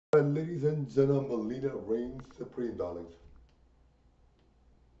Ladies and gentlemen, Melina reigns supreme, darlings.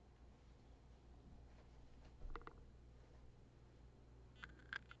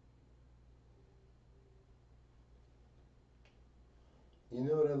 You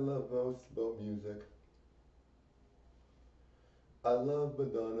know what I love most about music? I love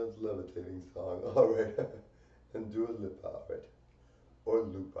Madonna's Levitating song, alright, and Dua Lipa, alright, or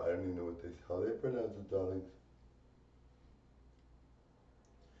Lupa, I don't even know how they pronounce it, darlings.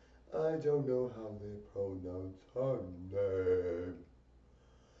 I don't know how they pronounce her name.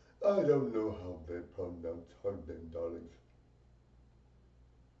 I don't know how they pronounce her name, darlings.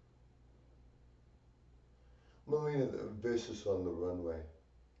 Melina vicious on the runway.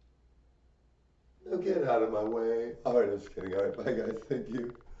 Now get out of my way. Alright, I'm just kidding. Alright, bye guys. Thank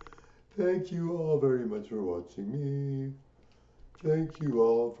you. Thank you all very much for watching me. Thank you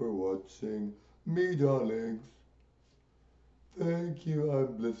all for watching me, darlings. Thank you.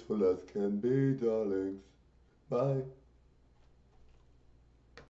 I'm blissful as can be, darlings. Bye.